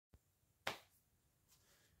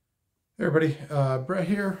Hey everybody, Brett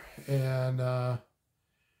here, and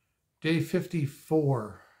day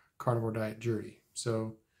 54 Carnivore Diet journey.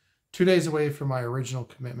 So 2 days away from my original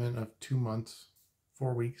commitment of 2 months,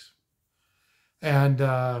 4 weeks. And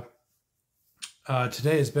today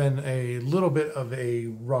has been a little bit of a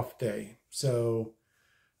rough day. So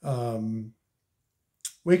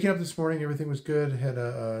waking up this morning, everything was good. Had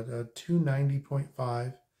a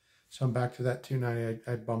 290.5. So I'm back to that 290.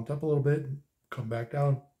 I bumped up a little bit, come back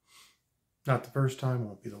down. Not the first time,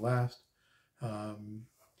 won't be the last.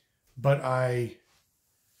 But I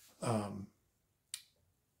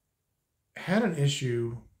had an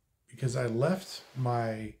issue because I left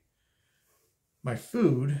my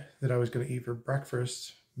food that I was going to eat for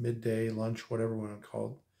breakfast, midday, lunch, whatever we want to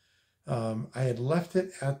call it. I had left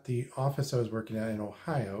it at the office I was working at in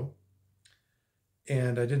Ohio,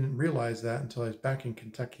 and I didn't realize that until I was back in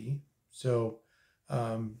Kentucky. So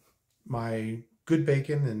my good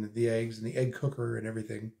bacon and the eggs and the egg cooker and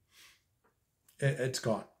everything, it's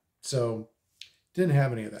gone. So didn't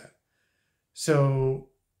have any of that. So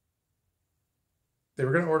they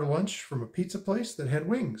were going to order lunch from a pizza place that had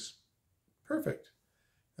wings. Perfect.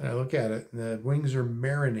 And I look at it, and the wings are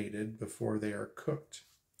marinated before they are cooked.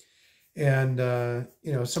 And,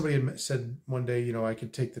 somebody had said one day, I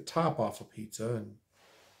could take the top off a pizza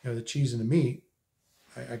and, the cheese and the meat,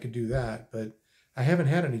 I could do that. But I haven't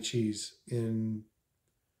had any cheese in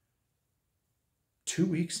 2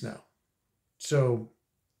 weeks now. So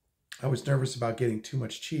I was nervous about getting too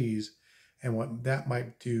much cheese and what that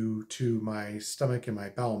might do to my stomach and my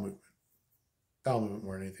bowel movement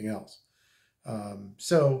more than anything else.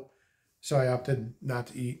 So I opted not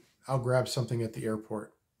to eat. I'll grab something at the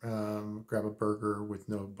airport, grab a burger with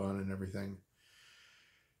no bun and everything.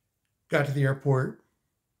 Got to the airport,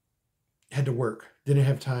 had to work. Didn't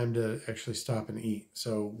have time to actually stop and eat.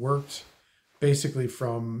 So worked basically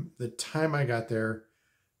from the time I got there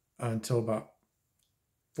until about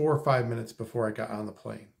 4 or 5 minutes before I got on the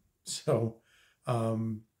plane. So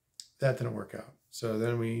that didn't work out. So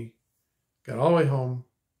then we got all the way home,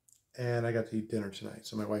 and I got to eat dinner tonight.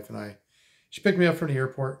 So my wife and I, she picked me up from the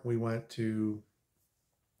airport. We went to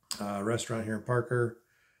a restaurant here in Parker,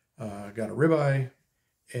 got a ribeye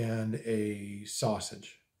and a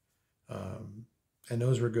sausage. And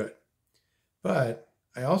those were good. But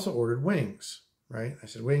I also ordered wings, right? I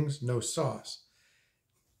said, wings, no sauce.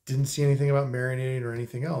 Didn't see anything about marinating or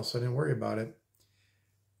anything else, so I didn't worry about it.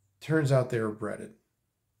 Turns out they were breaded.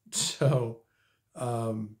 So,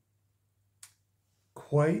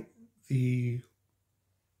 quite the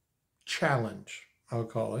challenge, I'll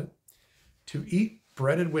call it, to eat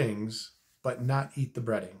breaded wings, but not eat the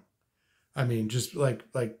breading. I mean, just like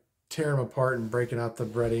tearing them apart and breaking out the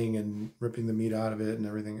breading and ripping the meat out of it and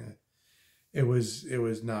everything. It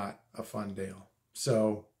was not a fun deal.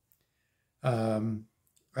 So, I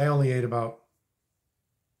only ate about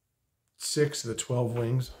 6 of the 12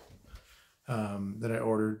 wings that I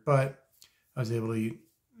ordered, but I was able to eat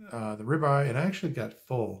the ribeye, and I actually got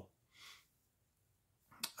full.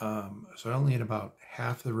 So I only ate about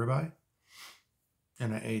half the ribeye,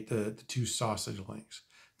 and I ate the 2 sausage links.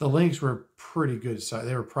 The links were pretty good size.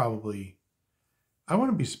 They were probably, I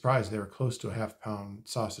wouldn't be surprised, they were close to a half-pound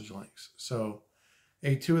sausage links. So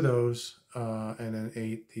ate 2 of those, and then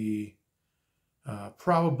ate the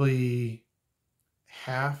probably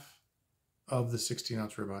half of the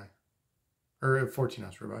 16-ounce ribeye, or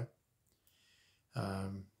 14-ounce ribeye.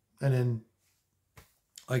 And then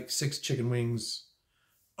like 6 chicken wings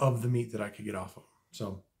of the meat that I could get off of.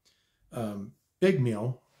 So big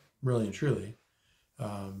meal, really and truly.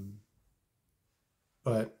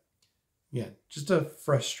 But yeah, just a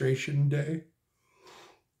frustration day.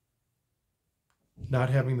 Not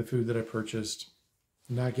having the food that I purchased,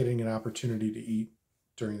 not getting an opportunity to eat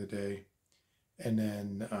during the day, and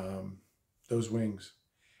then those wings.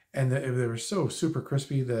 And they were so super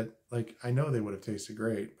crispy that, like, I know they would have tasted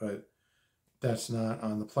great, but that's not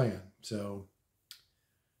on the plan. So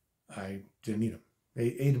I didn't eat them.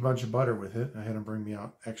 I ate a bunch of butter with it. I had them bring me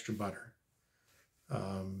out extra butter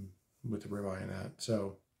with the ribeye and that.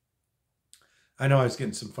 So I know I was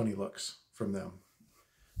getting some funny looks from them.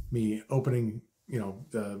 Me opening,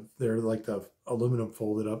 they're like the aluminum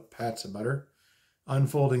folded up pats of butter,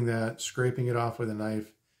 unfolding that, scraping it off with a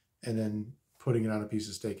knife, and then putting it on a piece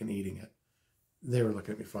of steak and eating it. They were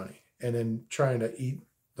looking at me funny. And then trying to eat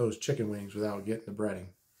those chicken wings without getting the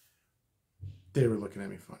breading. They were looking at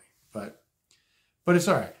me funny. But it's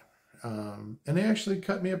all right. And they actually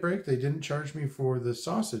cut me a break. They didn't charge me for the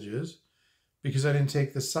sausages because I didn't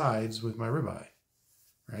take the sides with my ribeye.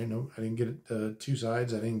 Right? No, I didn't get the 2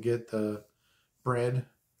 sides. I didn't get the bread.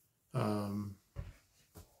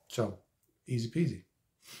 So easy peasy.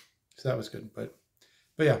 So that was good. But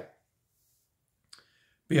yeah.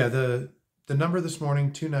 But yeah, the number this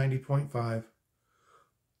morning, 290.5,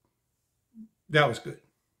 that was good.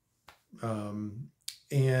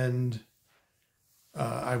 And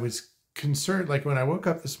I was concerned, like when I woke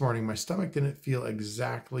up this morning, my stomach didn't feel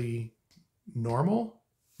exactly normal,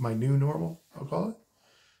 my new normal, I'll call it.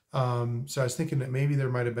 So I was thinking that maybe there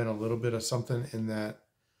might have been a little bit of something in that,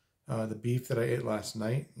 the beef that I ate last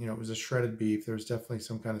night. You know, it was a shredded beef. There was definitely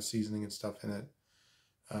some kind of seasoning and stuff in it.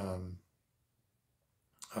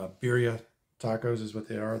 Birria tacos is what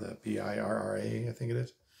they are, the BIRRA, I think it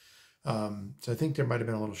is. So I think there might have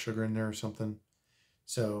been a little sugar in there or something.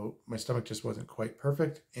 So my stomach just wasn't quite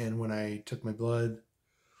perfect. And when I took my blood,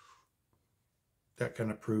 that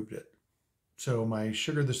kind of proved it. So my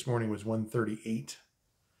sugar this morning was 138,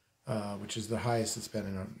 which is the highest it's been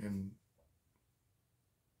in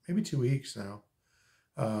maybe 2 weeks now.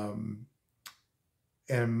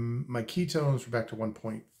 And my ketones were back to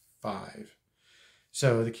 1.5.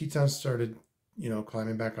 So the ketones started,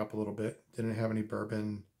 climbing back up a little bit. Didn't have any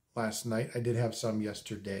bourbon last night. I did have some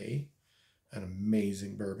yesterday. An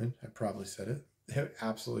amazing bourbon. I probably said it.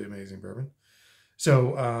 Absolutely amazing bourbon.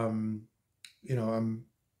 So, I'm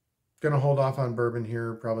going to hold off on bourbon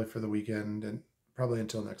here probably for the weekend and probably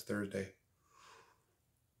until next Thursday.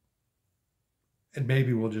 And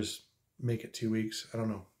maybe we'll just make it 2 weeks. I don't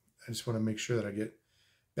know. I just want to make sure that I get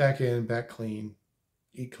back clean,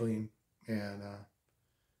 eat clean, and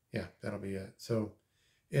yeah, that'll be it. So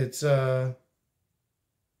it's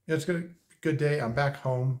it's a good day. I'm back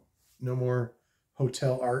home. No more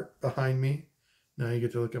hotel art behind me. Now you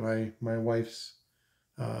get to look at my wife's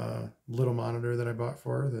little monitor that I bought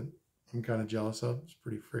for her that I'm kind of jealous of. It's a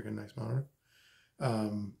pretty freaking nice monitor.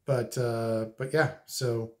 But yeah,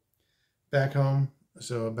 so back home.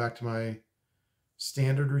 So back to my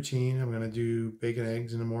standard routine. I'm going to do bacon,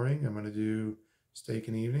 eggs in the morning. I'm going to do steak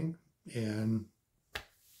in the evening. And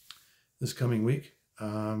this coming week,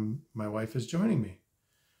 my wife is joining me.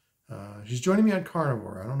 She's joining me on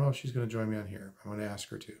Carnivore. I don't know if she's going to join me on here. I'm going to ask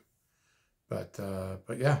her to. But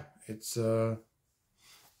yeah, it's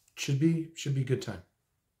should be a good time.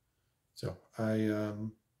 So I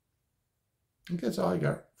think that's all I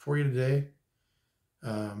got for you today.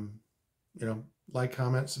 Like,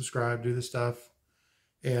 comment, subscribe, do the stuff,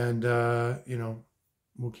 and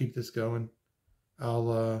we'll keep this going.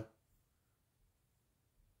 I'll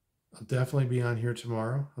definitely be on here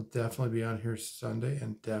tomorrow. I'll definitely be on here Sunday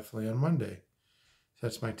and definitely on Monday. So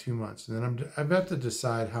that's my 2 months. And then I've got to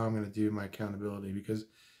decide how I'm going to do my accountability, because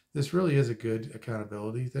this really is a good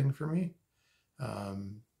accountability thing for me.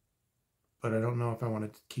 But I don't know if I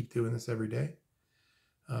want to keep doing this every day.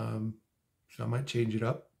 So I might change it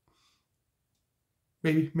up.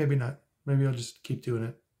 Maybe not. Maybe I'll just keep doing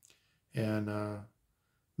it. And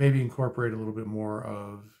maybe incorporate a little bit more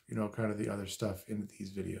of, kind of the other stuff into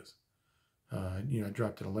these videos. I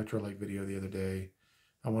dropped an electrolyte video the other day.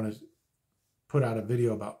 I want to put out a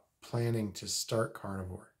video about planning to start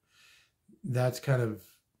carnivore. That's kind of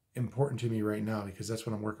important to me right now, because that's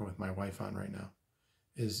what I'm working with my wife on right now,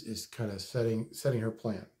 is kind of setting her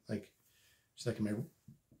plan. Like, she's like, am I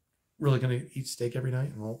really going to eat steak every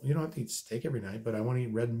night? Well, you don't have to eat steak every night, but I want to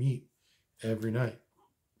eat red meat every night.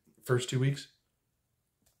 First 2 weeks,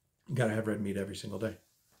 you got to have red meat every single day.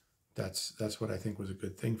 That's what I think was a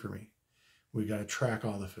good thing for me. We got to track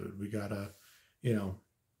all the food. We got to,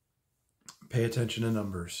 pay attention to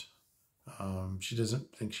numbers. She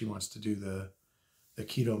doesn't think she wants to do the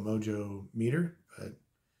Keto Mojo meter, but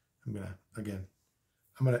I'm going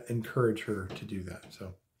to encourage her to do that.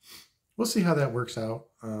 So we'll see how that works out.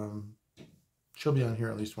 She'll be on here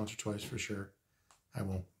at least once or twice for sure. I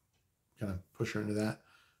won't kind of push her into that.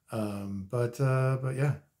 But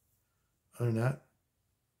yeah, other than that,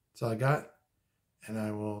 that's all I got. And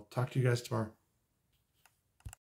I will talk to you guys tomorrow.